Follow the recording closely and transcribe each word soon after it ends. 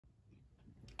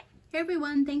Hey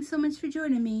everyone, thanks so much for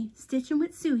joining me. Stitching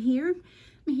with Sue here.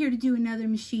 I'm here to do another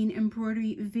machine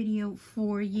embroidery video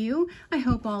for you. I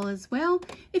hope all is well.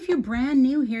 If you're brand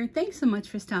new here, thanks so much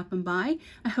for stopping by.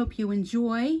 I hope you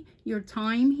enjoy your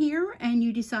time here and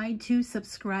you decide to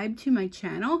subscribe to my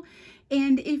channel.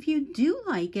 And if you do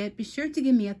like it, be sure to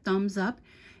give me a thumbs up.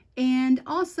 And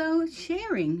also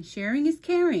sharing. Sharing is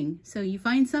caring. So you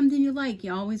find something you like,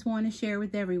 you always want to share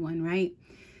with everyone, right?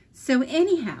 So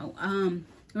anyhow,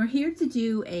 we're here to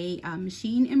do a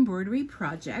machine embroidery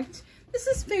project. This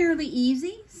is fairly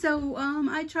easy, so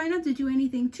I try not to do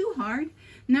anything too hard.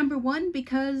 Number one,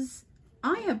 because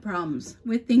I have problems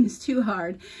with things too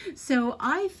hard. So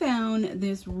I found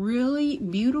this really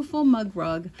beautiful mug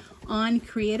rug on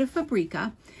Creative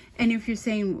Fabrica. And if you're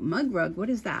saying mug rug, what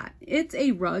is that? It's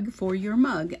a rug for your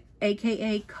mug,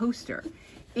 aka coaster.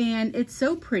 And it's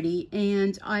so pretty.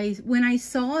 And when I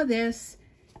saw this,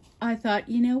 I thought,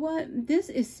 you know what? This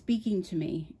is speaking to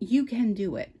me. You can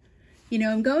do it. You know,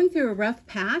 I'm going through a rough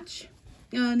patch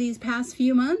these past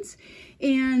few months,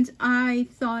 and I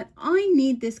thought, I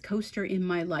need this coaster in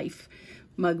my life.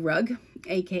 Mug rug,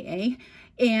 aka.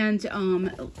 And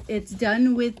it's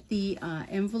done with the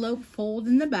envelope fold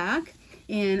in the back,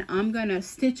 and I'm gonna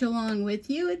stitch along with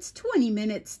you. It's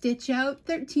 20-minute stitch out,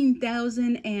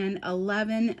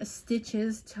 13,011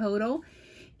 stitches total.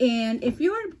 And if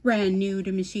you're brand new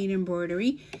to machine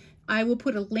embroidery, I will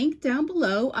put a link down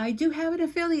below. I do have an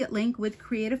affiliate link with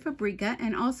Creative Fabrica.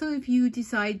 And also if you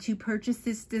decide to purchase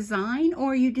this design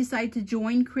or you decide to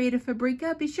join Creative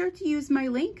Fabrica, be sure to use my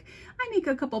link. I make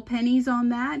a couple pennies on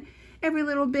that. Every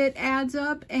little bit adds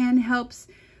up and helps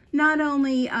not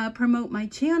only promote my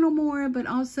channel more, but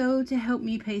also to help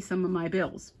me pay some of my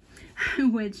bills,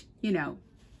 which, you know,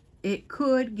 it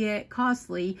could get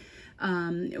costly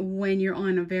when you're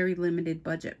on a very limited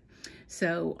budget.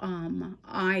 So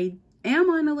I am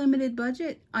on a limited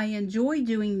budget. I enjoy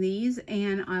doing these,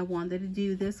 and I wanted to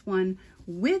do this one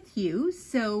with you.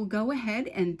 So go ahead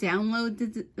and download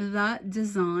the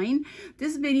design.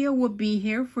 This video will be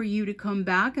here for you to come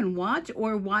back and watch,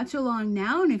 or watch along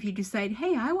now. And if you decide,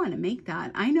 hey, I want to make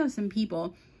that, I know some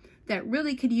people that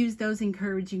really could use those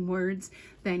encouraging words,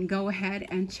 then go ahead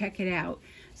and check it out.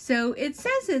 So it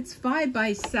says it's 5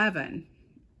 by 7,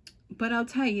 but I'll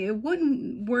tell you, it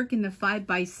wouldn't work in the 5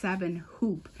 by 7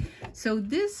 hoop. So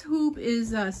this hoop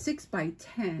is 6 by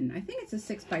 10. I think it's a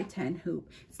 6 by 10 hoop.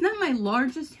 It's not my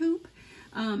largest hoop,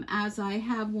 as I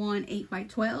have one 8 by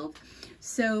 12.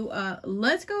 So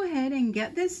let's go ahead and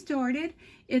get this started.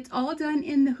 It's all done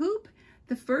in the hoop.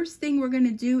 The first thing we're going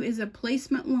to do is a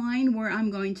placement line where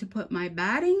I'm going to put my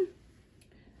batting.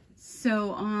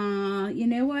 So, you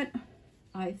know what?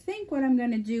 I think what I'm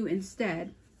going to do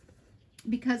instead,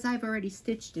 because I've already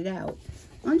stitched it out,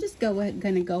 I'm just going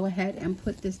to go ahead and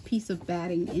put this piece of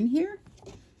batting in here.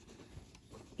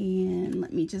 And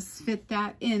let me just fit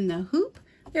that in the hoop.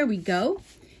 There we go.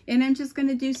 And I'm just going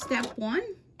to do step 1,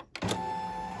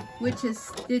 which is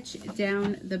stitch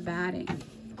down the batting.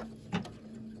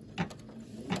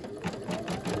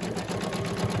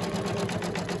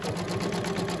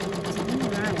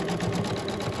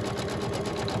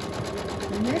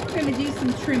 We're going to do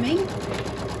some trimming.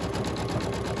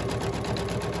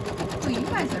 Oh, you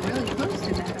guys are really close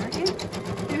to that, aren't you?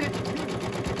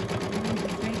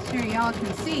 Just make sure y'all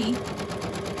can see.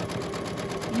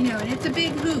 You know, and it's a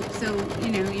big hoop, so,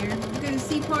 you know, you're going to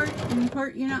see part and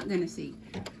part you're not going to see.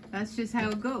 That's just how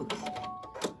it goes.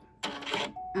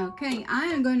 Okay, I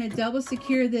am going to double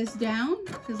secure this down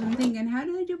because I'm thinking, how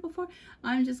did I do it before?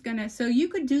 I'm just going to, so you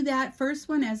could do that first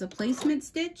one as a placement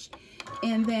stitch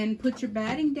and then put your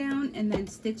batting down and then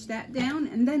stitch that down,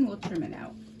 and then we'll trim it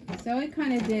out. So I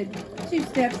kind of did 2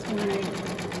 steps when I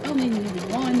only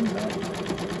needed 1, but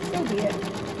so be it.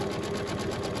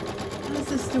 That's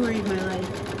the story of my life.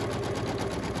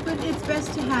 But it's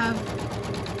best to have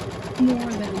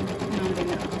more than not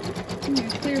enough. I'm going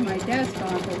to clear my desk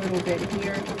off a little bit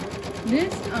here.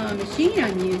 This machine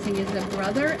I'm using is a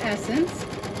Brother Essence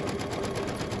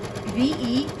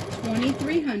VE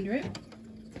 2300.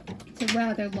 It's a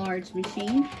rather large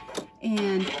machine,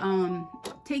 and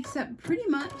takes up pretty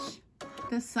much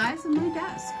the size of my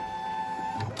desk.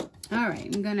 All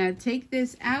right, I'm going to take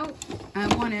this out. I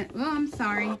want it, oh, I'm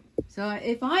sorry. So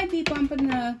if I be bumping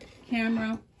the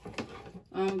camera,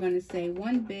 I'm going to say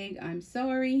one big I'm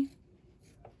sorry.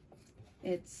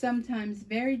 It's sometimes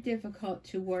very difficult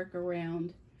to work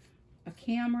around a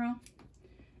camera.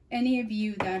 Any of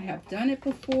you that have done it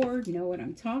before know what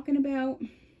I'm talking about.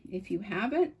 If you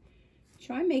haven't,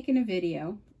 try making a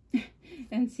video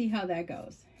and see how that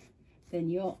goes.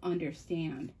 Then you'll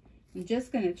understand. I'm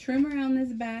just going to trim around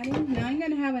this batting. Now I'm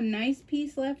going to have a nice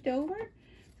piece left over.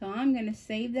 So I'm going to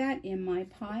save that in my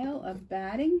pile of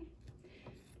batting.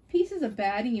 Pieces of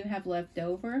batting you have left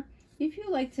over. If you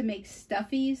like to make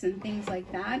stuffies and things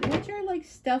like that, which are like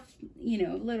stuffed, you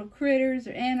know, little critters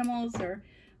or animals or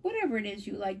whatever it is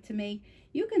you like to make,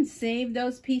 you can save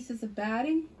those pieces of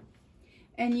batting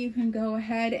and you can go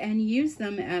ahead and use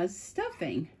them as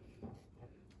stuffing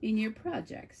in your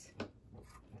projects.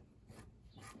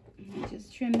 Let me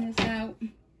just trim this out.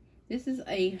 This is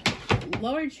a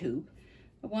large hoop.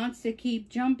 It wants to keep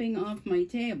jumping off my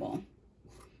table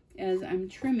as I'm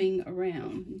trimming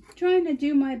around. I'm trying to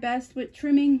do my best with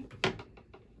trimming.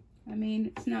 I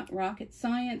mean, it's not rocket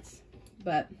science,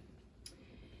 but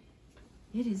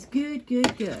it is good,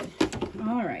 good, good.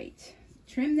 All right,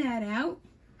 trim that out.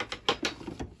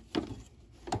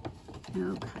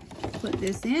 Okay, put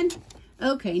this in.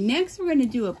 Okay, next we're going to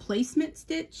do a placement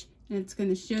stitch, and it's going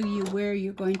to show you where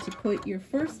you're going to put your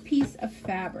first piece of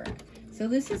fabric. So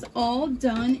this is all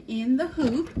done in the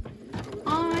hoop.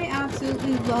 I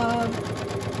absolutely love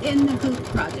in the hoop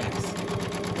projects,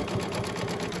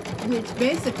 which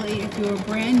basically, if you're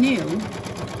brand new,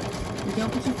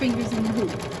 don't put your fingers in the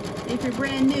hoop. If you're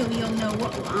brand new, you'll know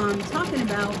what I'm talking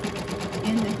about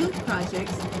in the hoop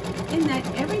projects, in that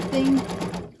everything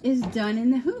is done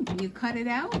in the hoop. You cut it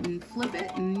out and flip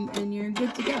it and you're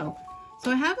good to go.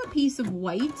 So I have a piece of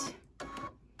white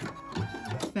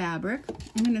fabric.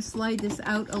 I'm going to slide this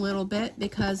out a little bit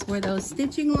because where those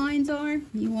stitching lines are,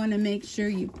 you want to make sure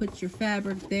you put your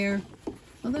fabric there.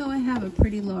 Although I have a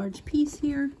pretty large piece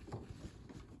here.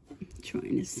 I'm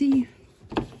trying to see.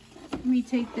 Let me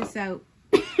take this out.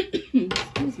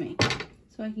 Excuse me.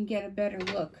 So I can get a better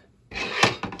look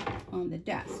on the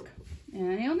desk.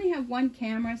 And I only have one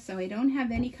camera, so I don't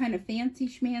have any kind of fancy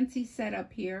schmancy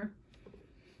setup here.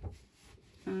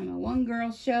 I'm a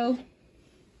one-girl show.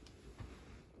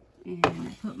 And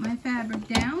I put my fabric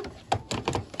down.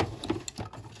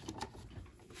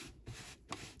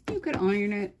 You could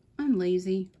iron it. I'm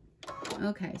lazy.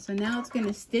 Okay, so now it's going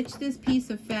to stitch this piece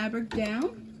of fabric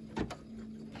down.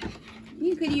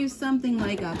 You could use something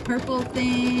like a purple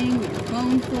thing or a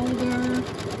bone folder.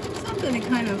 Something to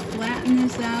kind of flatten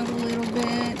this out a little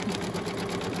bit.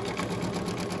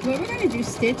 But we're going to do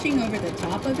stitching over the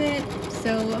top of it,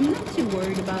 so I'm not too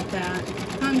worried about that.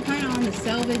 I'm kind of on the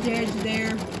selvage edge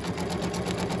there.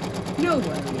 No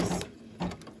worries.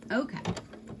 Okay.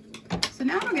 So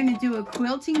now we're going to do a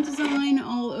quilting design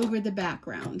all over the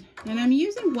background. And I'm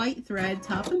using white thread,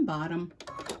 top and bottom.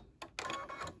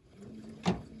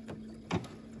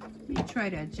 Let me try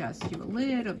to adjust you a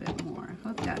little bit more.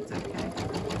 Hope that's okay.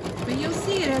 But you'll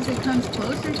see it as it comes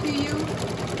closer to you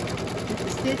with the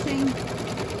stitching.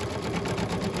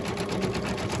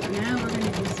 So now we're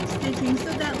going to do some stitching.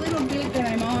 So that little bit that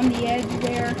I'm on the edge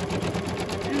there,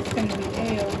 that's going to be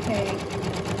a-okay.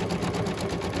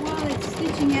 While it's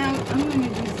stitching out, I'm going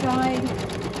to decide. I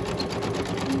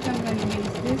think I'm going to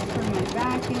use this for my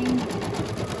backing.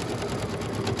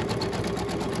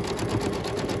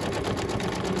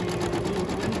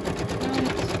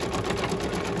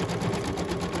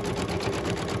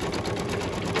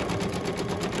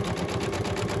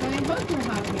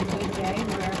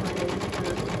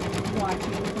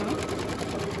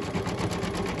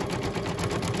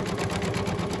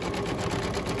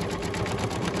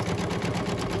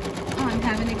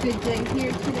 Good day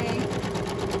here today,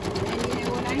 and you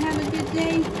know when I have a good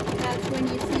day, that's when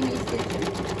you see me stitching.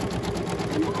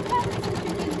 If I'm not having such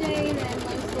a good day, then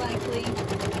most likely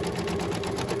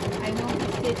I won't be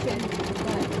stitching,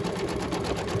 but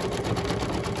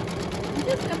I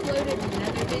just uploaded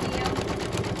another video.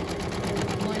 If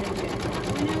you want to check that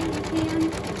one out, you can.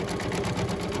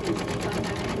 Let me see if I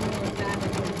have any more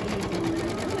fabric with these on it.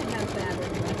 I know I have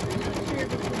fabric left. I'm not sure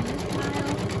if it's in this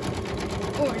pile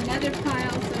or another pile.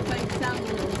 Sound a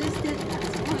little distant,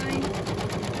 that's fine.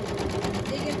 I'm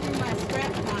digging through my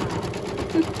scrap pile.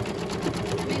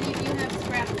 Many of you have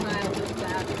scrap piles of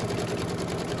fabric.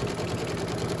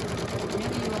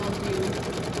 Maybe you all do.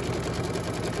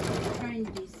 I'm trying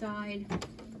to decide.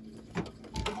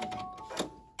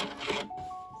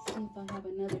 See if I have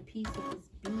another piece of this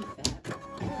bee fabric.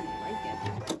 I really like it.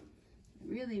 I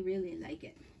really, really like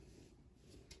it.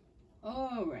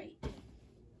 All right.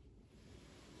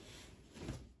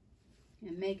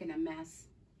 And making a mess.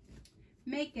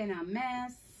 Making a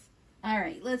mess. All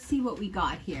right, let's see what we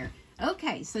got here.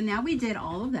 Okay, so now we did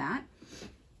all of that.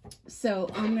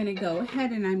 So I'm going to go ahead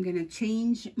and I'm going to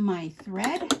change my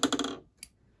thread.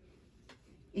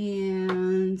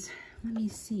 And let me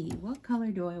see, what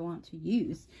color do I want to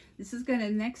use? This is going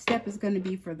to, next step is going to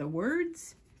be for the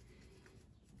words.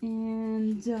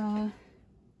 And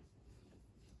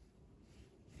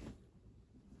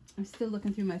I'm still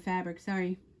looking through my fabric,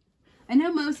 sorry. I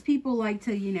know most people like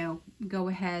to, you know, go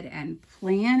ahead and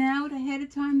plan out ahead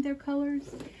of time their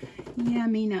colors. Yeah,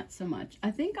 me not so much.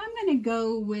 I think I'm going to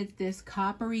go with this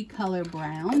coppery color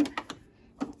brown,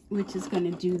 which is going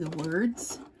to do the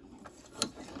words.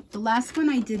 The last one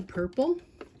I did purple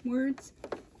words.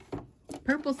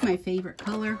 Purple's my favorite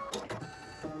color.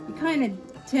 You kind of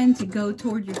tend to go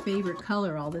toward your favorite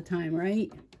color all the time,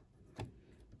 right?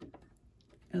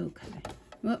 Okay.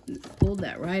 Well, pulled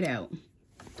that right out.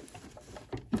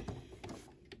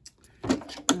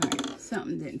 All right,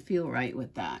 something didn't feel right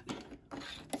with that.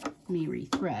 Let me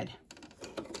rethread.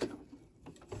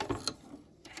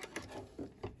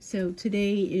 So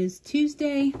today is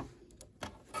Tuesday.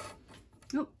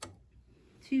 Oh,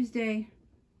 Tuesday.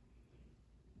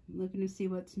 I'm looking to see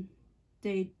what's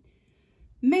day.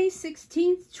 May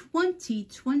 16th,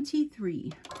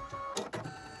 2023.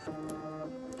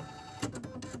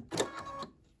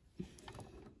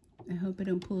 I hope I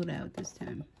don't pull it out this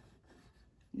time.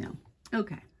 No.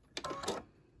 Okay.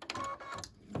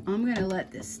 I'm going to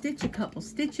let this stitch a couple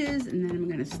stitches, and then I'm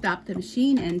going to stop the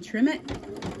machine and trim it.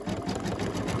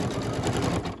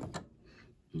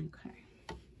 Okay.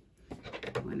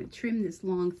 I want to trim this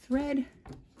long thread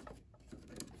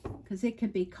because it can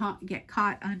be get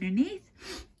caught underneath.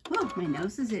 Oh, my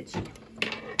nose is itchy.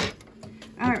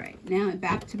 All right, now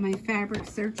back to my fabric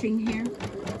searching here.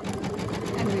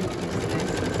 I'm going to use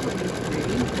this. This will be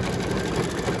pretty.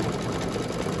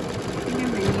 I think I'm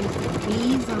going to use the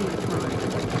bees on the front.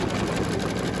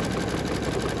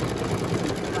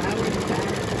 Flowered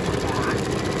pattern on the back.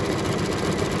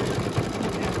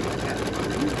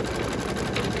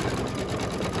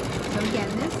 So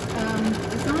again, this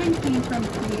design came from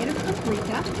Creative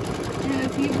Paprika. Now,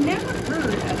 if you've never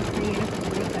heard of Creative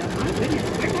Paprika, my goodness,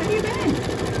 where have you been?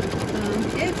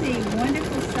 It's a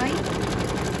wonderful site.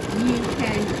 You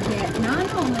can get not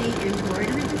only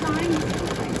embroidery designs,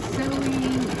 like sewing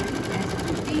and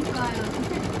SVG files,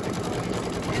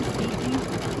 SVG.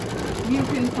 You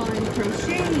can find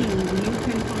crocheting, you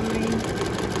can find,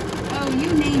 oh, you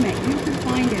name it, you can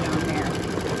find it on there.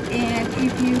 And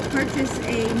if you purchase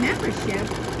a membership,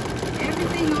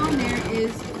 everything on there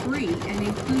is free and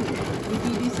included. If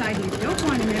you decide you don't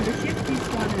want a membership, you just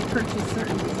want to purchase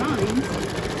certain designs,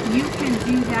 you can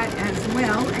do that as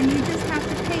well, and you just have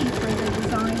to pay for the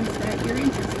designs that you're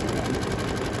interested in.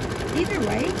 Either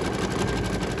way,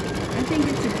 I think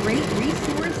it's a great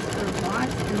resource for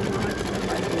lots and lots of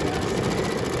ideas.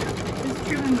 Just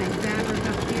trimming my fabric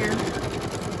up here.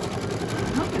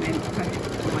 I'm hoping I cut it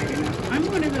wide enough. I'm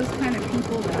one of those kind of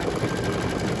people that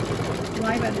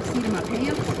fly by the seat of my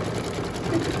pants.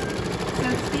 So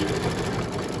to speak.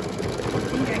 I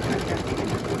think I cut that in.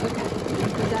 Okay,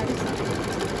 let's put that aside.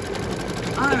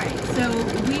 Alright, so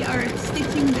we are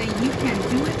stitching the You Can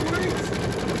Do It words.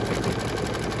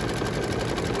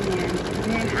 And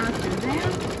then after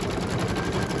that,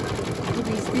 we'll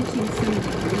be stitching some of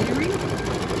the greenery.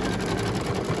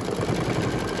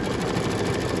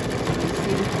 Let's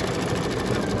see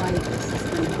how wide this is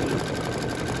going to be.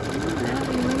 Oh, that'll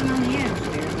be living on the edge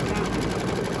there. That one.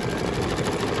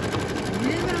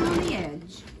 Living on the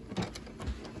edge.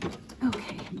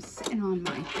 Okay, I'm sitting on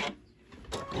my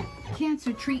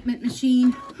cancer treatment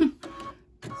machine.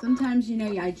 Sometimes, you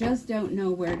know, I just don't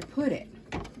know where to put it.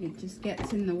 It just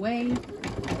gets in the way,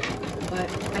 but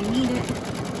I need it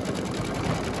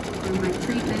for my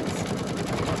treatments.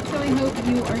 So I hope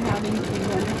you are having a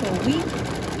wonderful week.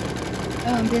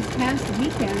 This past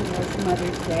weekend was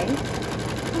Mother's Day.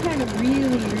 I had a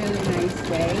really, really nice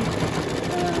day.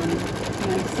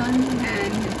 My son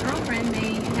and his girlfriend,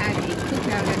 they had a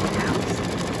cookout at the house.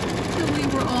 So we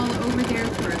were all over there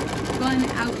for a fun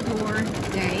outdoor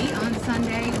day on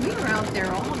Sunday. We were out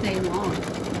there all day long.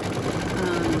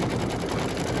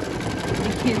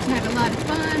 The kids had a lot of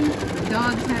fun. The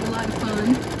dogs had a lot of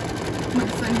fun. My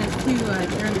son has two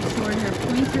German short-hair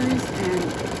pointers, and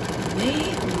they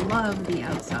love the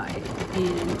outside.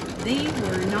 And they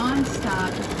were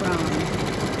non-stop from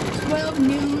 12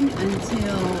 noon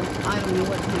until, I don't know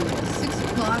what time it was, 6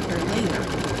 o'clock or later.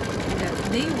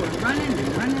 They were running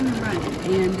and running and running.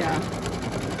 And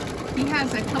he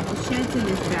has a couple sheds in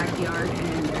his backyard,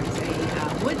 and there's a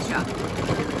woodchuck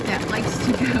that likes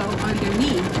to go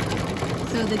underneath.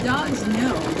 So the dogs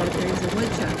know that there's a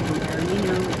woodchuck in there. You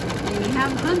know, they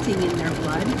have hunting in their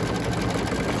blood.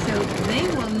 So they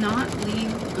will not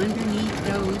leave underneath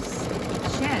those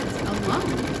sheds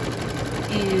alone.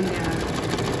 And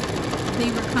they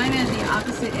were kind of the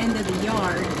opposite end of the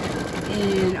yard.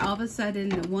 and all of a sudden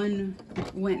the one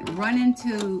went running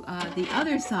to the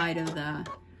other side of the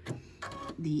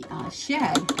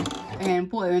shed, and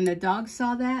boy, when the dogs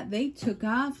saw that, they took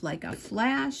off like a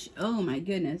flash. Oh my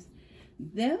goodness,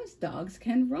 those dogs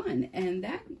can run. And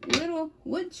that little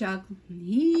woodchuck,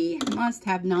 he must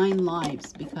have 9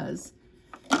 lives, because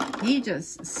he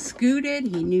just scooted.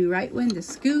 He knew right when to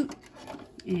scoot,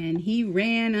 and he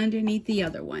ran underneath the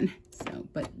other one. So,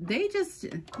 but they just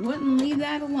wouldn't leave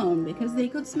that alone because they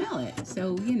could smell it.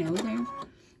 So, you know,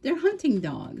 they're hunting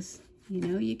dogs. You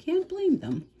know, you can't blame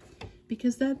them,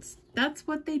 because that's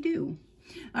what they do.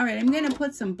 All right, I'm going to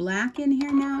put some black in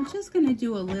here now. I'm just going to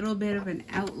do a little bit of an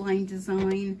outline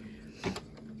design.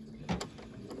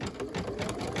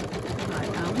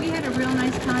 But we had a real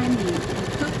nice time. We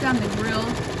cooked on the grill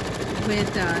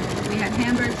with, we had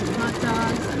hamburgers and hot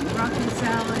dogs and broccoli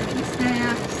salad and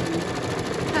snacks and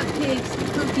cupcakes and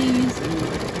cookies. And,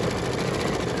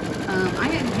 I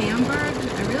had a hamburger.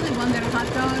 I really wanted a hot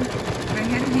dog, but I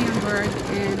had a hamburger.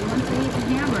 And once I ate the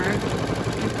hamburger and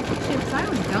put the chips, I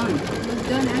was done. It was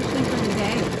done actually for the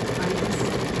day. I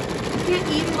can't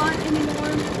eat a lot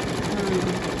anymore.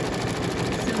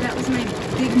 So that was my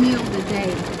big meal of the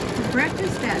day. For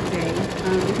breakfast that day,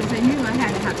 because I knew I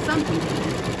had to have something to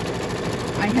eat,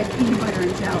 I had peanut butter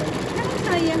and jelly. And I'll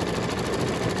tell you,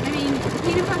 I mean,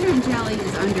 peanut butter and jelly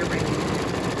is underrated.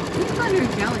 Peanut butter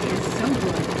and jelly is so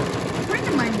good. A friend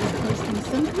of mine was posting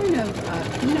some kind of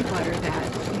peanut butter that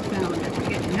she found, I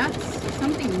forget, nuts,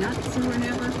 something nuts or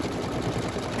whatever.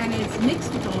 And it's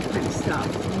mixed with all kinds of stuff.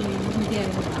 You can get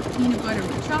peanut butter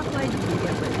with chocolate, you can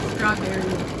get with strawberry,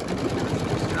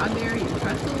 and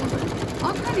pretzels, and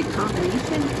all kind of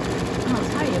combination. And I'll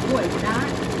tell you, boy, that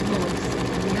looks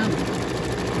yummy.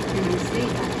 And I say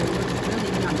that, it looks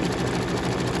really yummy.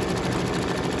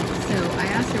 So I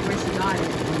asked her where she got it,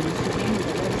 and she gave me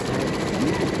the website. And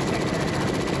I had to check that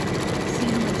out. See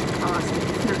how much it costs. If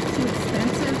it's not too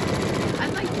expensive,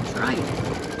 I'd like to try it.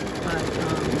 But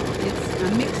it's a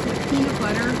mix with peanut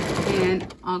butter and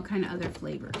all kind of other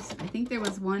flavors. I think there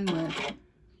was one with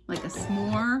like a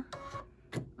s'more.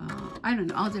 I don't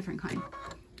know, all different kind.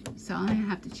 So I'm gonna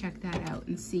have to check that out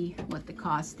and see what the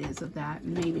cost is of that,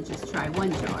 and maybe just try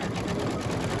 1 jar.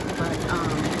 But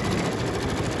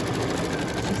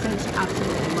she said she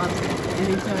absolutely loves it, and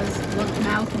it does look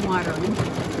mouth-watering.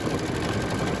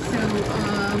 So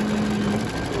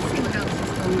let's see what else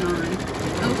is going on.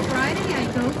 Oh, Friday I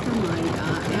go for my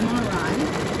MRI.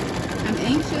 I'm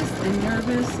anxious and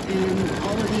nervous and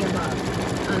all of the above.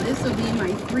 This will be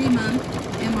my 3-month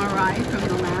MRI from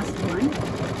the last one.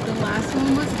 The last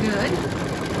one was good.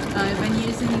 I've been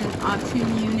using the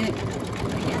Optune unit,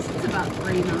 I guess it's about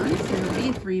 3 months. It'll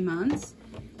be 3 months.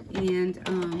 And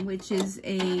which is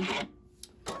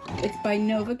it's by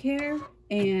NovaCare,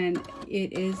 and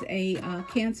it is a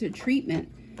cancer treatment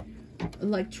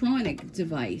electronic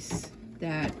device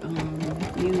that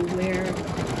you wear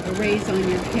arrays on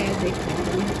your head, they call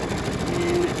them.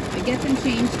 And I get them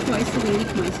changed twice a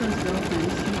week. My son's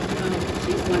girlfriend,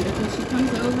 she's wonderful. She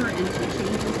comes over and she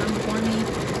changes them for me.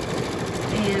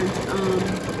 And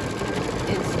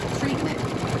it's treatment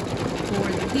for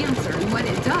the cancer. And what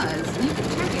it does, you can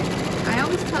check it. I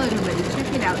always tell everybody, check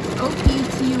it out. It's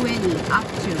O-P-T-U-N-E,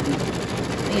 Optune.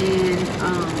 And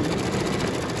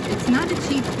it's not a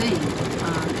cheap thing.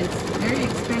 It's very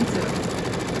expensive.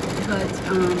 But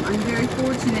I'm very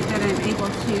fortunate that I'm able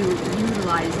to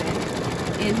utilize it.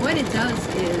 And what it does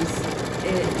is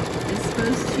it is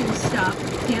supposed to stop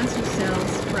cancer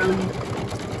cells from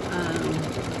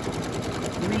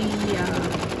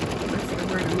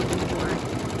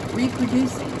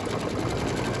reproducing.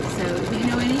 So if you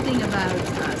know anything about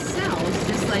cells,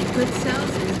 just like good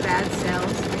cells, there's bad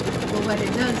cells. Well, what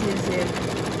it does is it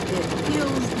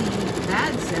kills the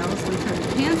bad cells, which are the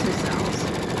cancer cells.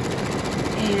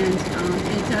 And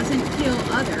it doesn't kill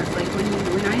others. Like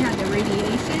when I had the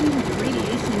radiation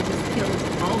just kills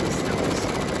all the cells.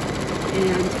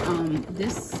 And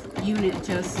this unit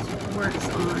just works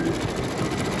on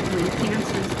when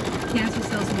cancer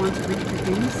cells want to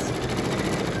reproduce.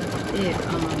 It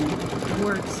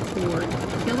works for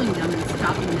killing them and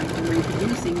stopping them from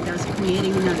reproducing, thus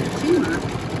creating another tumor.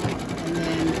 And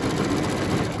then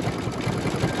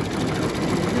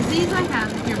the disease I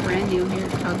have, if you're brand new here,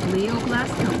 it's called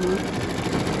glioblastoma.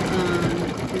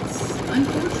 It's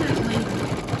unfortunately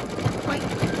quite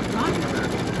popular.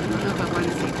 I don't know if I want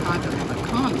to say popular, but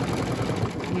common.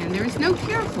 And there's no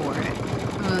cure for it.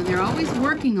 They're always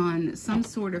working on some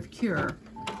sort of cure.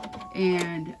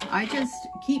 And I just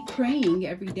keep praying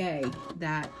every day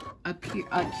that a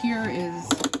cure is,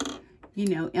 you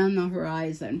know, on the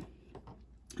horizon.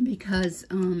 because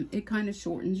it kind of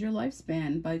shortens your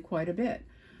lifespan by quite a bit.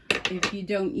 If you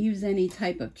don't use any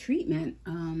type of treatment,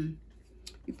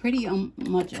 you pretty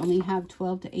much only have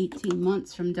 12 to 18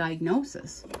 months from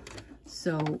diagnosis.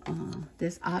 So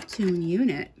this Optune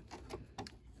unit,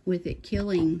 with it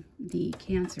killing the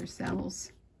cancer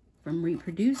cells from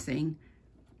reproducing,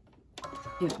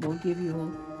 it will give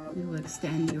you, it will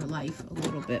extend your life a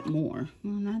little bit more.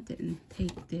 Well, that didn't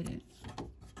take, did it?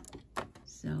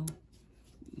 So,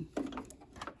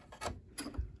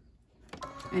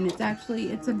 and it's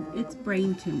actually, it's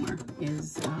brain tumor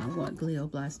is what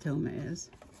glioblastoma is.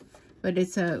 But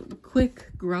it's a quick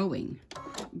growing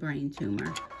brain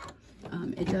tumor.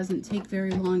 It doesn't take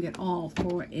very long at all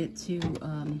for it to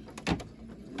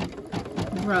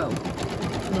grow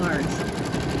large.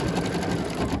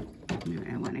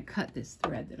 I want to cut this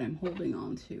thread that I'm holding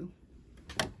on to.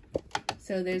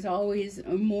 So there's always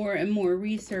more and more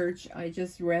research. I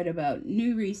just read about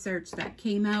new research that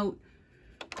came out.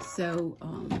 So,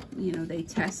 you know, they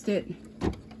test it,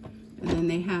 and then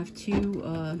they have to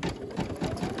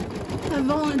have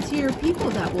volunteer people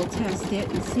that will test it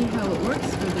and see how it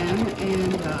works for them.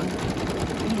 And,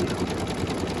 you know,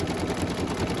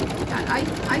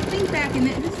 I think back, and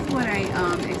this is what I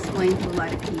explained to a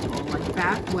lot of people, like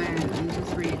back when, I'm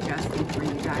just readjusting for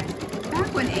you guys,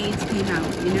 back when AIDS came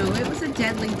out, you know, it was a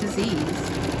deadly disease.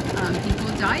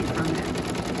 People died from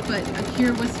it, but a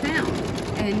cure was found,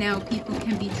 and now people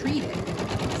can be treated.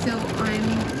 So I'm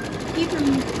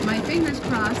keeping my fingers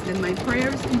crossed and my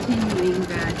prayers continuing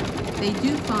that they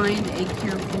do find a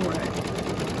cure for it.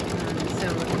 So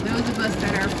those of us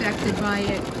that are affected by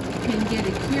it can get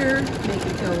a cure, make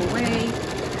it go away,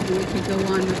 and we can go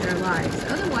on with our lives.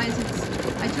 Otherwise,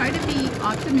 I try to be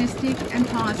optimistic and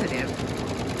positive.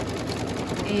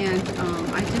 And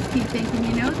I just keep thinking,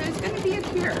 you know, there's going to be a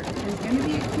cure. There's going to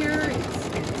be a cure.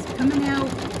 It's coming out.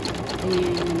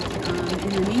 And in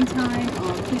the meantime,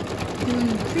 I'll keep doing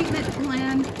the treatment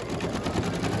plan.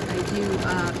 I do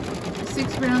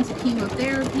 6 rounds of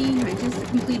chemotherapy. I just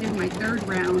completed my 3rd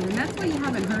round, and that's why you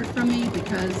haven't heard from me,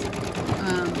 because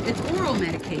it's oral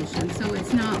medication, so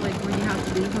it's not like where you have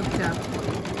to be hooked up,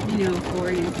 you know, for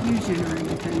an infusion or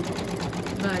anything.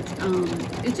 But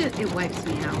it wipes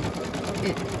me out.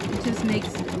 It just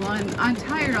makes, well, I'm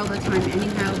tired all the time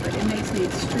anyhow, but it makes me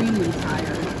extremely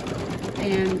tired.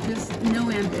 And just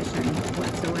no ambition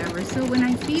whatsoever. So when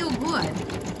I feel good,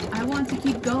 I want to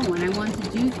keep going. I want to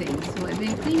do things. So I've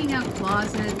been cleaning out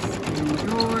closets and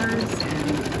drawers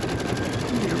and,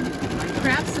 you know, my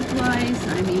craft supplies.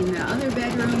 I mean, the other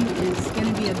bedroom is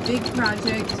going to be a big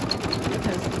project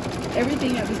because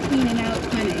everything I was cleaning out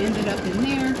kind of ended up in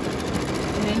there.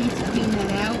 And I need to clean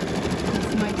that out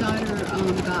because my daughter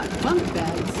got bunk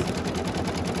beds.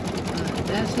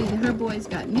 Actually, her boys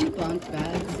got new bunk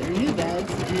beds, or new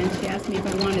beds, and she asked me if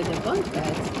I wanted the bunk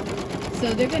beds.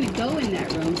 So they're going to go in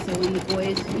that room, so when the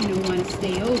boys, you know, want to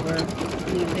stay over,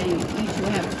 you know, they each will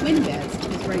have twin beds,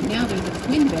 because right now there's a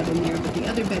twin bed in there, but the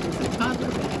other bed is a toddler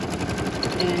bed.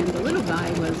 And the little guy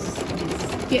is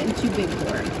getting too big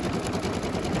for it.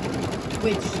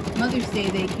 Which, Mother's Day,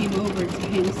 they came over to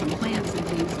hang some plants and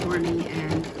things for me,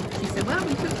 and she said, well,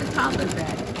 we took the toddler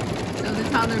bed. So the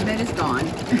toddler bed is gone.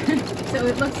 So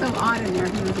it looks so odd in there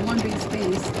because there's one big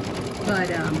space. But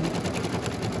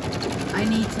I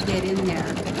need to get in there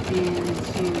and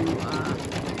to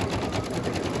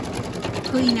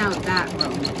clean out that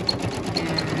room.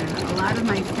 And a lot of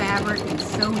my fabric and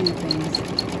sewing things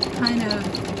kind of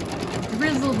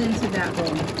drizzled into that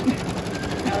room.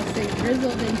 I'll say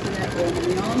drizzled into that room. And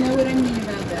you all know what I mean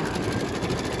about that.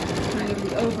 Kind of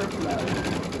the overflow.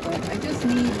 But I just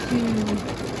need to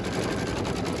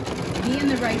be in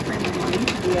the right frame of mind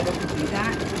to be able to do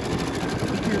that,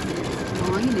 because it's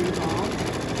long and involved,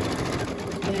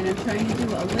 and I'm trying to do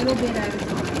a little bit at a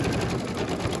time.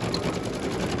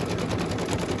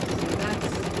 So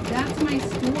that's my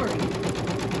story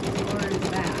as far as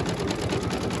that.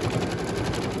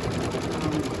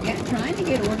 Trying to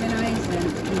get organized and,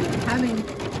 you know, having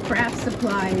craft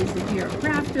supplies. If you're a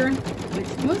crafter, which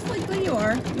most likely you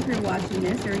are if you're watching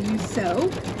this, or you sew,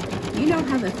 you know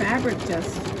how the fabric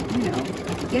just, you know,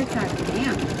 gets out of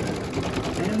hand.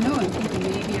 I don't know, I'm thinking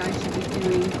maybe I should be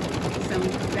doing some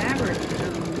fabric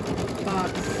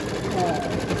box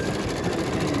hauls.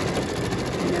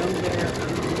 You know, they're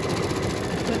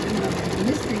put them up in a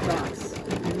mystery box.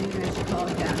 Maybe I should call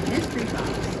it that, mystery box.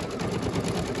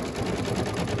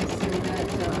 So that I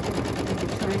can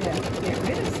try to get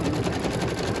rid of some of that.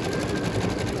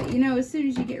 But you know, as soon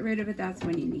as you get rid of it, that's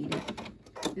when you need it.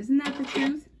 Isn't that the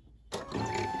truth?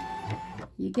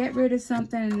 you get rid of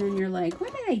something and then you're like,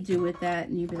 what did I do with that?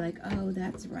 And you'd be like, oh,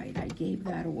 that's right, I gave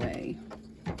that away.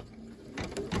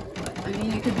 But, I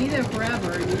mean, it could be there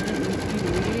forever and you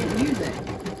didn't use it.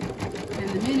 And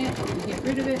the minute you get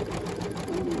rid of it,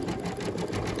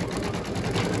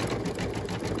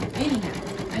 anyhow,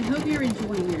 I hope you're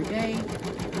enjoying your day.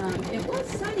 It was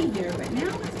sunny here, but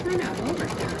now it's kind of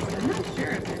overcast. I'm not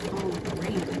sure if it's all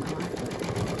rain or not.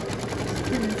 Just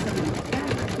doing some of the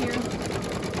fabric here.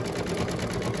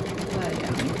 But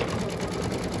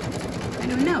I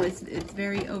don't know. It's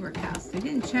very overcast. I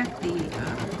didn't check the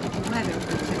weather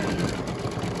for today.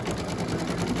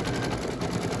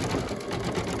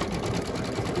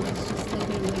 It's just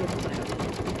looking a little cloudy.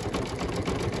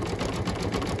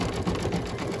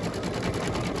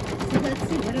 So let's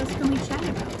see. What else can we chat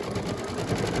about?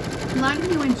 A lot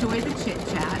of you enjoy the chit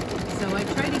chat, so I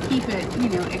try to keep it, you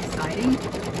know, exciting.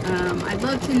 I'd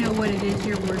love to know what it is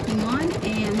you're working on,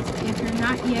 and if you're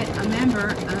not yet a member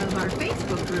of our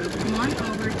Facebook group, come on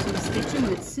over to Stitching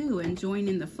with Sue and join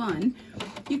in the fun.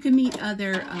 You can meet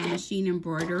other machine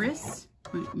embroiderists.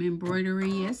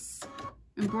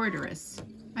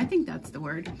 I think that's the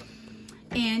word.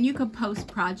 And you can post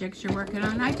projects you're working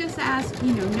on. I just ask,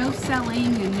 you know, no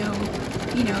selling and no,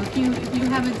 you know, if you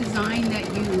have a design that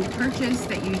you purchased,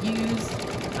 that you use,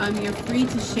 you're free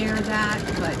to share that.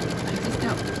 But I just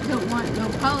don't want no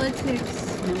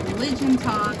politics, no religion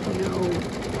talk, no,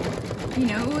 you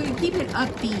know, we keep it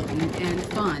upbeat and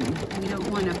fun. We don't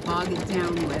want to bog it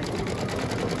down with,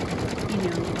 you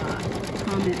know,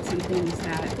 comments and things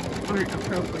that aren't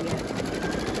appropriate.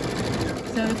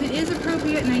 So if it is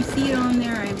appropriate and I see it on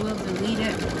there, I will delete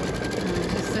it.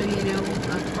 Just so you know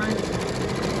up front.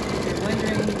 If you're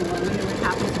wondering, well, I wonder what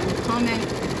happens when you comment.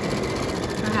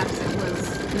 Perhaps it was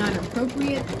not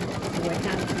appropriate, so I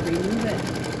have to remove it.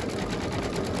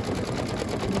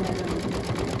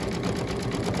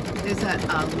 There's a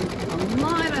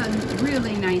lot of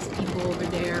really nice people over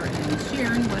there and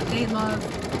sharing what they love.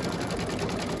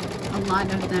 A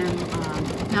lot of them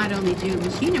not only do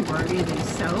machine embroidery, they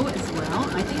sew as well.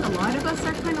 I think a lot of us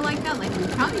are kind of like that. Like we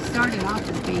probably started off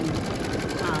as being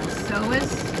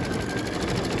sewists,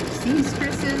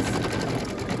 seamstresses.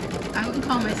 I wouldn't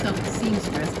call myself a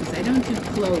seamstress because I don't do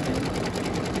clothing.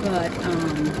 But,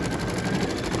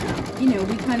 you know,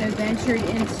 we kind of ventured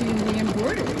into the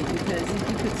embroidery because if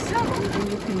you could sew, then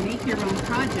you can make your own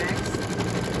projects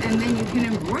and then you can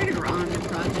embroider on the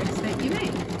projects that you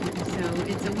make. So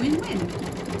it's a win-win.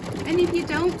 And if you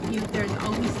don't, there's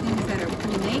always things that are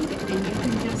pre-made and you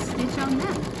can just stitch on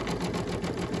them.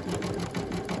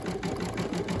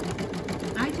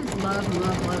 I just love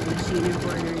machine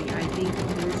embroidery. I think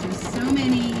there's just so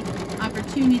many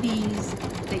opportunities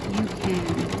that you can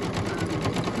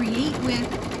create with.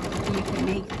 You can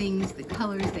make things the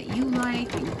colors that you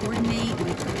like and coordinate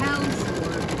with your house,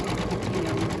 or you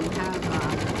know, you have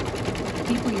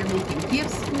people you're making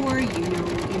gifts for, you know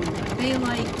what they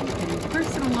like, you can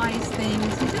personalize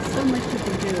things. There's just so much you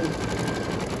can do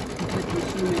with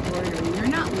machine embroidery. You're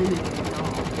not limited at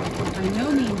all. By no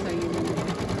means are you limited.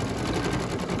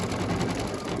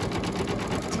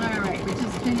 Alright, we're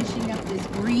just finishing up this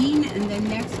green, and then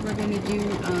next we're going to do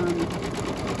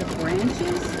the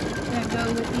branches that go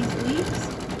with these leaves.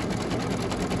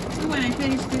 So when I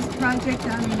finish this project,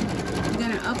 I'm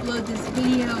going to upload this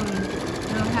video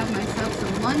and I'll have myself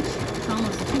some lunch. It's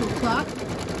almost 2 o'clock in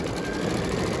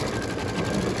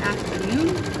the afternoon,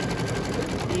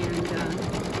 and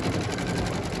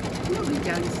we'll be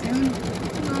done soon.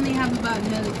 We'll only have about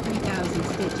another 3,000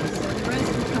 stitches, so the rest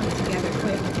will come together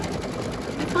quick.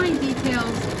 The fine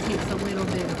details takes a little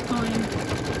bit of time,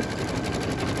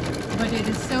 but it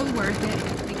is so worth it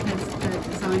because the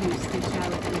design you stitch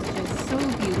out is just so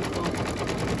beautiful.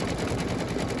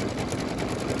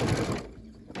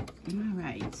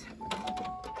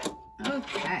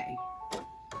 Okay.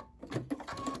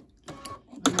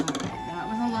 Alright, that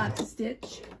was a lot to stitch.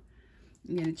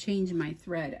 I'm going to change my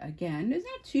thread again. There's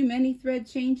not too many thread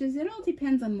changes. It all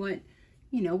depends on what,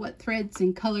 you know, what threads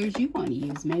and colors you want to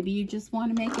use. Maybe you just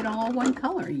want to make it all one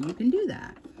color. You can do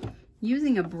that.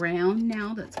 Using a brown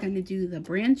now that's going to do the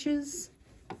branches.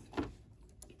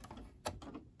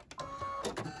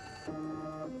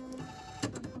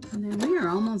 And then we are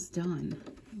almost done.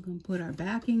 I'm going to put our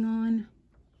backing on.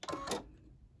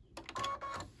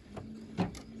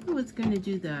 Oh, it's going to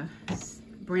do the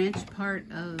branch part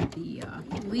of the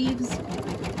leaves. So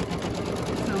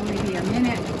maybe a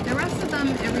minute. The rest of them,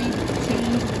 every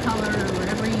change of color or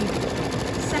every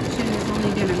section is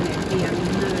only going to be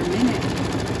another minute.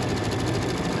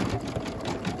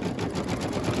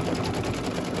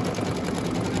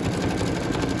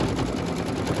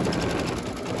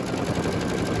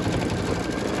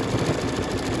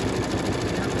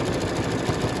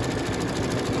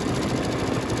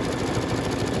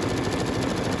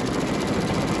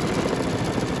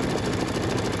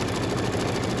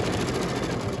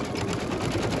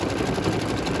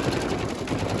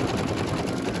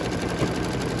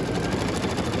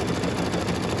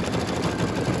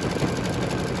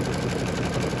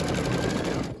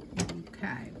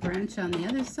 stitch on the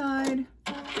other side.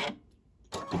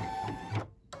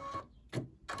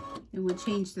 And we'll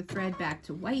change the thread back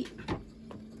to white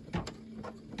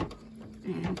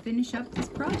and finish up this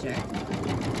project.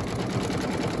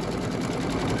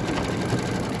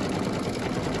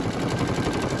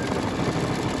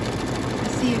 I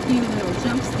see a few little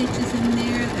jump stitches in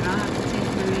there that I'll have to take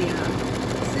my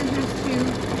scissors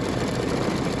to.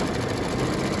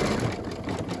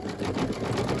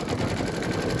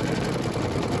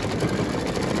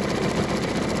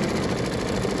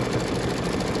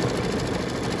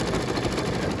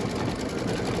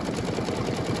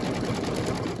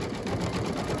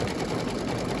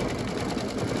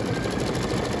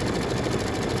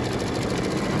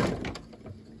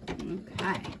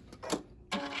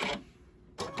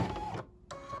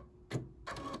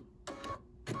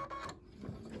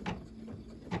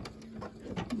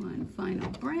 One final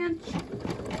branch.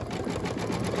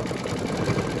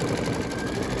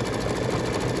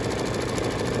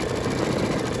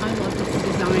 I love this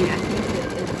design. I think it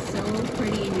is so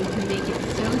pretty, and you can make it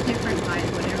so different by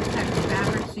whatever type of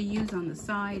fabrics you use on the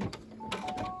side.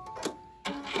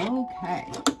 Okay.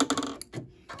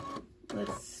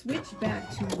 Let's switch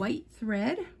back to white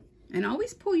thread, and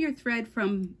always pull your thread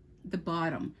from the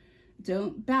bottom.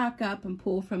 Don't back up and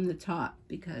pull from the top,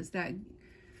 because that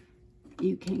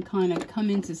you can kind of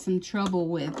come into some trouble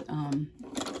with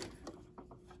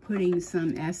putting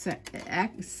some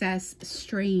excess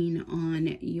strain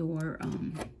on your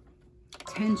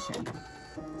tension.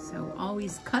 So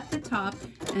always cut the top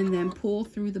and then pull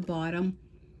through the bottom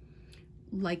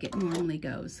like it normally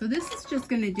goes. So this is just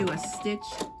going to do a stitch,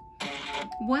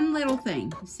 one little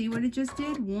thing. See what it just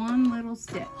did? One little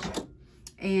stitch.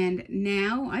 And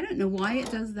now, I don't know why it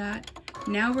does that.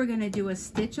 Now we're going to do a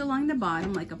stitch along the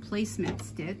bottom, like a placement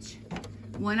stitch.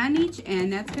 One on each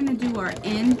end. That's going to do our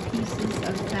end pieces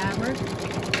of fabric.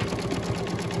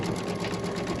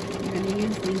 We're going to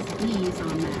use these bees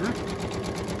on that.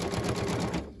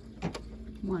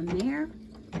 One there.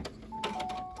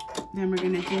 Then we're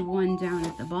going to do one down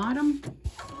at the bottom.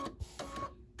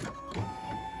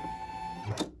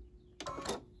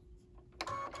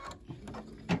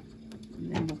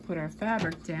 And then we'll put our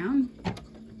fabric down.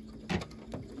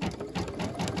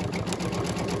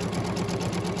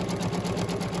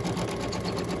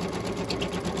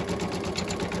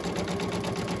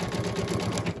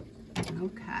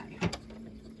 Okay.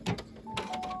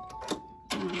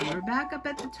 We're back up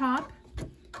at the top.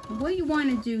 What you want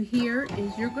to do here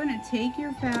is you're going to take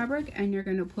your fabric and you're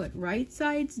going to put right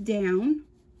sides down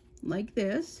like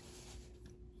this.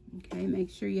 Okay, make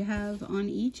sure you have on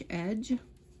each edge.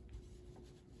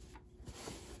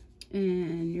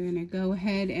 And you're going to go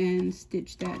ahead and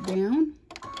stitch that down.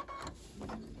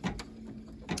 I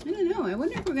don't know, I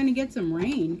wonder if we're going to get some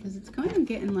rain, because it's kind of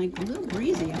getting like a little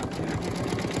breezy out there.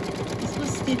 Just we'll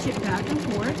stitch it back and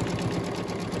forth.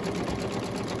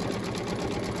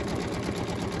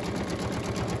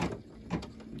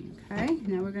 Okay,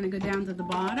 now we're going to go down to the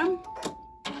bottom.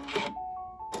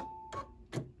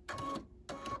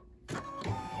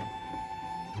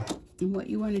 And what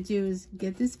you want to do is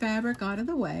get this fabric out of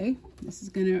the way. This is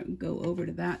going to go over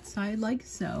to that side like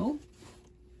so.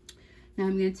 Now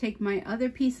I'm going to take my other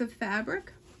piece of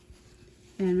fabric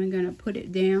and I'm going to put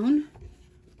it down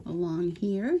along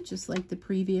here, just like the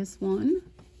previous one.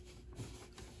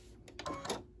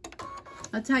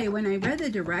 I'll tell you, when I read the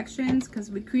directions,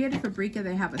 because with Creative Fabrica,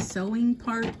 they have a sewing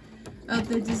part of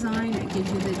the design that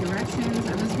gives you the directions.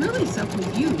 I was really so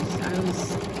confused. I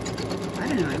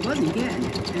don't know, I wasn't getting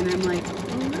it. And I'm like,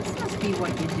 well, this must be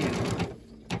what you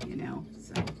do, you know,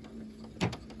 so.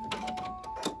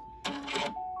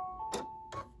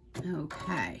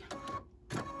 Okay.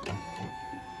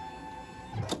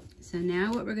 So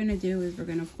now what we're going to do is we're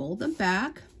going to fold them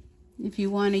back. If you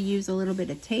want to use a little bit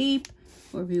of tape,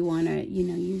 or if you want to, you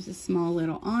know, use a small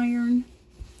little iron,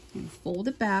 and fold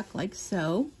it back like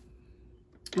so.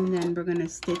 And then we're going to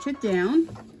stitch it down.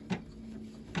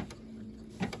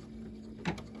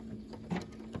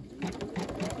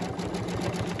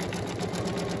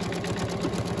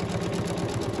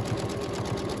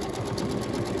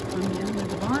 Come down to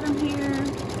the bottom here.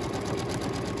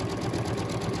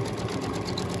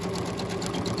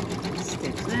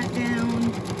 Stitch that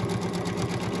down.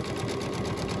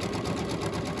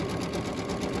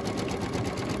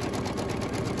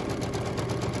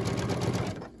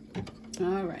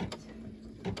 All right,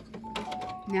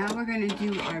 now we're going to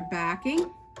do our backing.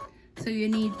 So you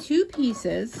need two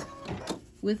pieces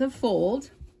with a fold.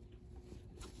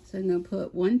 So I'm going to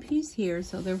put one piece here,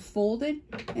 so they're folded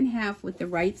in half with the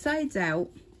right sides out.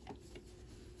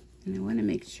 And I want to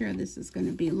make sure this is going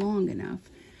to be long enough.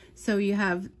 So you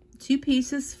have two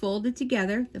pieces folded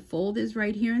together. The fold is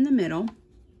right here in the middle.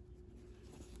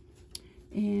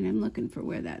 And I'm looking for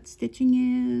where that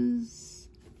stitching is.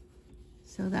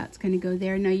 So that's going to go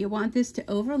there. Now you want this to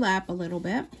overlap a little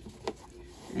bit.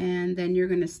 And then you're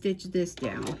going to stitch this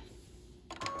down.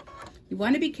 You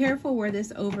want to be careful where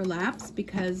this overlaps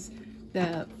because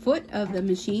the foot of the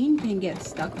machine can get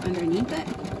stuck underneath it.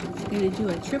 It's going to do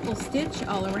a triple stitch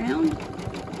all around.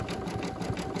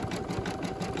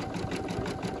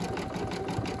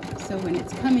 So when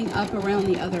it's coming up around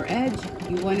the other edge,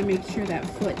 you want to make sure that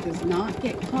foot does not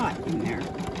get caught in there.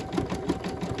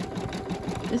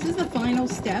 This is the final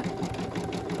step.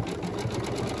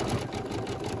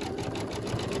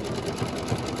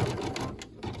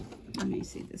 Let me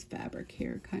see this fabric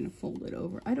here kind of folded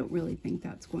over. I don't really think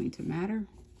that's going to matter,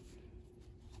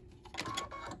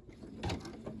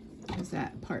 because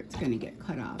that part's going to get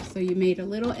cut off. So you made a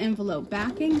little envelope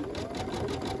backing.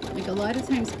 Like a lot of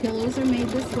times pillows are made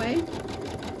this way.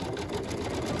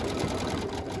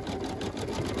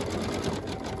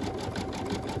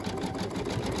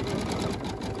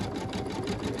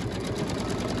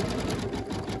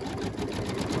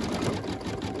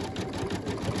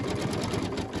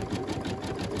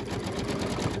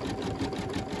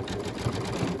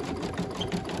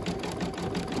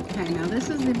 Okay, now this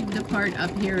is the part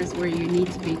up here is where you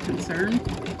need to be concerned.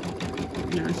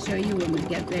 And I'll show you when we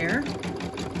get there.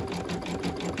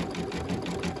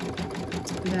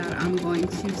 That I'm going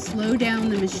to slow down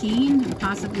the machine and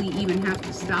possibly even have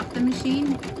to stop the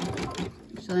machine.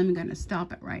 So I'm going to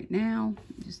stop it right now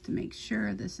just to make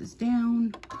sure this is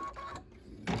down.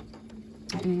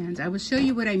 And I will show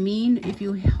you what I mean. If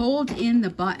you hold in the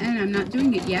button, I'm not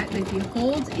doing it yet, but if you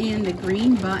hold in the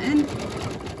green button,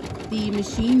 the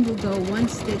machine will go one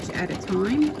stitch at a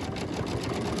time.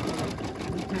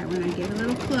 Okay, when I get a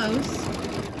little close,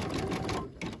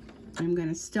 I'm going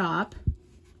to stop.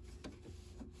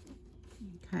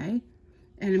 Okay,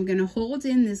 and I'm going to hold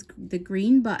in the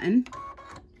green button,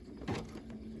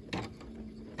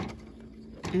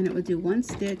 and it will do one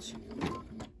stitch.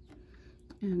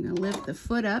 And I'm going to lift the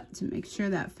foot up to make sure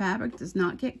that fabric does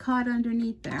not get caught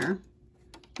underneath there.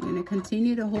 I'm going to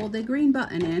continue to hold the green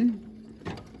button in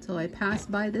until I pass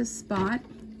by this spot.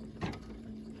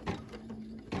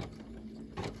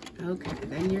 Okay,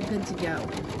 then you're good to go.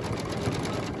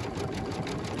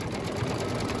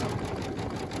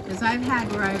 Because I've had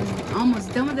where I was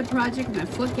almost done with the project and my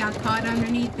foot got caught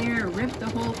underneath there, ripped the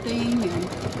whole thing,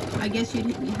 and I guess you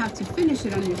have to finish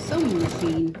it on your sewing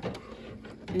machine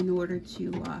in order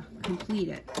to complete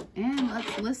it. And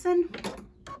let's listen.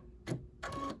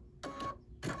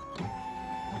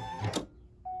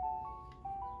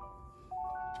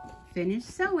 Finish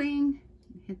sewing.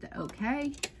 Hit the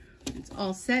OK. It's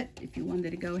all set if you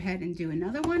wanted to go ahead and do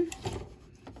another one.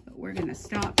 But we're going to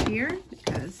stop here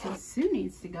because Sue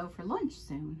needs to go for lunch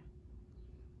soon.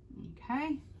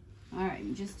 Okay. All right,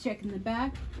 I'm just checking the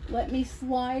back. Let me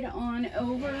slide on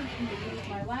over with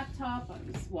my laptop.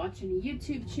 I'm just watching a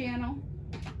YouTube channel.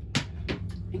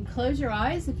 And close your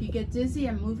eyes. If you get dizzy,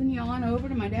 I'm moving you on over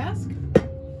to my desk.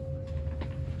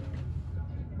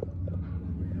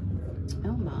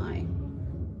 Oh my.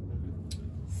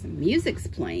 Some music's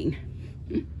playing.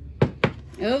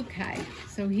 Okay,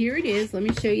 so here it is. Let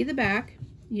me show you the back.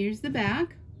 Here's the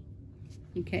back.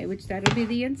 Okay, which that'll be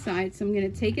the inside. So I'm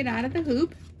going to take it out of the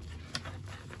hoop.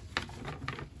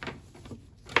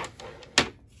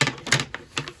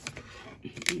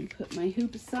 Put my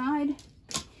hoop aside.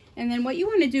 And then what you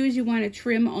want to do is you want to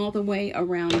trim all the way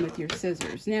around with your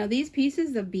scissors. Now these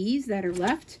pieces of bees that are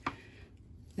left,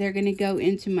 they're going to go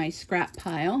into my scrap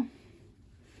pile.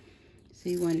 So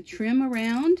you want to trim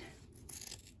around.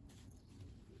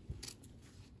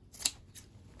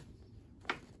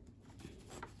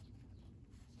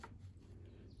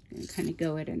 And kind of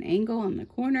go at an angle on the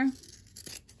corner.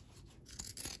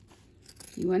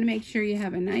 You want to make sure you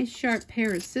have a nice sharp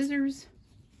pair of scissors.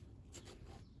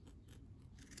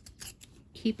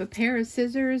 Keep a pair of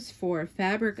scissors for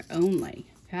fabric only,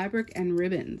 fabric and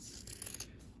ribbons.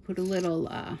 Put a little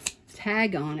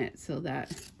tag on it so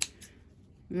that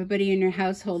everybody in your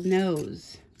household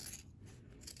knows.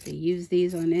 If they use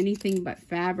these on anything but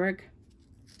fabric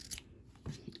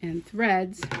and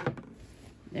threads,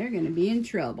 they're going to be in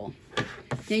trouble.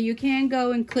 Now you can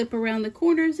go and clip around the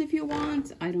corners if you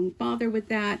want. I don't bother with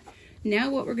that. Now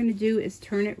what we're going to do is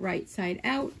turn it right side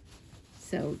out.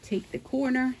 So take the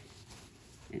corner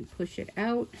and push it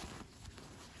out.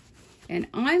 And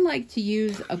I like to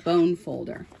use a bone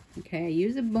folder. Okay, I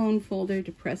use a bone folder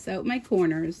to press out my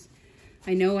corners.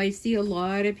 I know I see a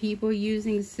lot of people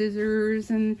using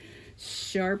scissors and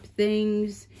sharp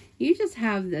things. You just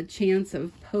have the chance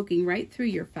of poking right through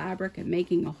your fabric and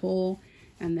making a hole,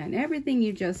 and then everything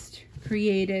you just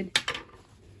created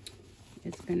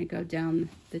is going to go down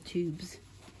the tubes,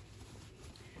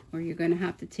 or you're going to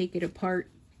have to take it apart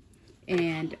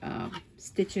and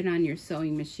stitch it on your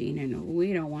sewing machine, and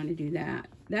we don't want to do that.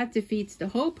 That defeats the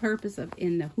whole purpose of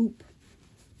in the hoop,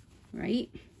 right?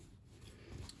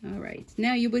 All right,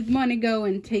 now you would want to go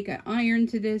and take an iron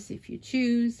to this if you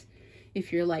choose.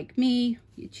 If you're like me,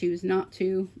 you choose not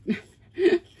to.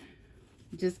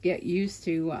 Just get used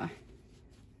to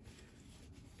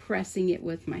pressing it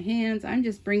with my hands. I'm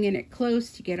just bringing it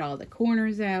close to get all the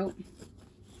corners out.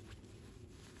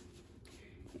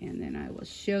 And then I will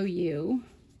show you.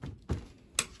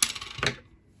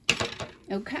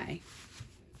 Okay.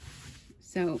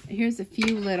 So here's a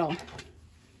few little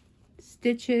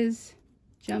stitches,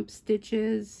 jump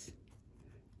stitches,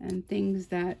 and things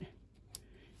that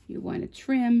you want to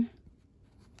trim.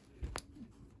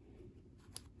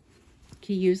 You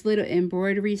can use little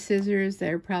embroidery scissors.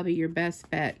 They're probably your best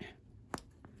bet.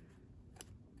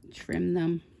 Trim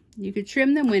them. You could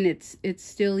trim them when it's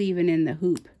still even in the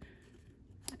hoop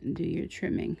and do your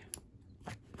trimming.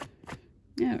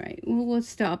 All right, well, we'll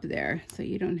stop there so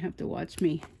you don't have to watch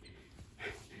me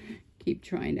keep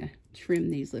trying to trim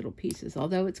these little pieces.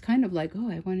 Although it's kind of like,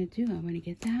 oh, I want to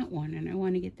get that one, and I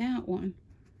want to get that one.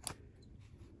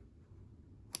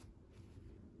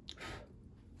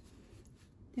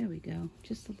 There we go,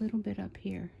 just a little bit up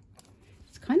here.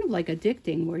 It's kind of like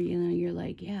addicting where, you know, you're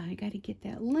like, yeah, I got to get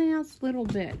that last little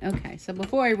bit. Okay, so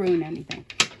before I ruin anything.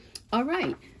 All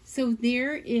right, so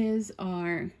there is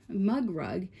our mug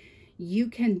rug. You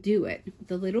can do it.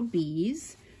 The little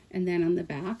bees, and then on the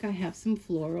back I have some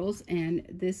florals, and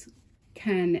this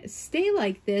can stay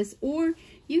like this, or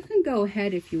you can go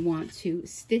ahead if you want to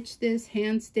stitch this,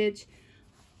 hand stitch.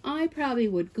 I probably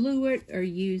would glue it or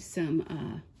use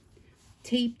some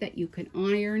tape that you can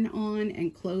iron on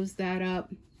and close that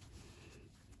up.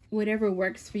 Whatever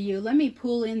works for you. Let me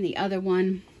pull in the other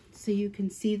one so you can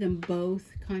see them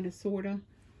both, kind of, sort of,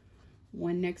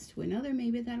 one next to another.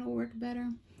 Maybe that'll work better.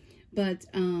 But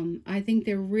I think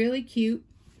they're really cute.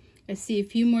 I see a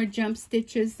few more jump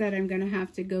stitches that I'm going to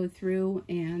have to go through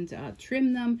and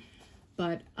trim them.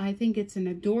 But I think it's an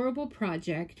adorable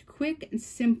project. Quick and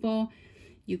simple.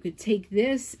 You could take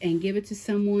this and give it to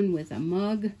someone with a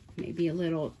mug, maybe a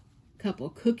little couple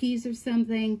cookies or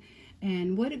something.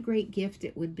 And what a great gift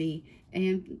it would be.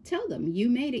 And tell them you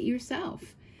made it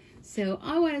yourself. So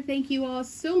I want to thank you all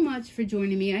so much for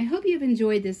joining me. I hope you've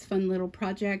enjoyed this fun little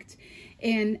project.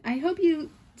 And I hope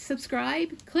you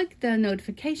subscribe, click the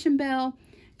notification bell.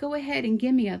 Go ahead and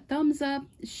give me a thumbs up,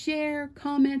 share,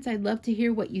 comments. I'd love to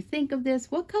hear what you think of this.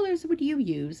 What colors would you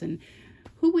use, and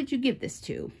who would you give this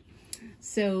to?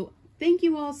 So thank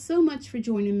you all so much for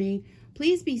joining me.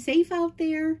 Please be safe out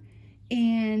there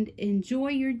and enjoy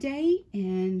your day,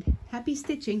 and happy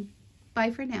stitching.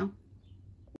 Bye for now.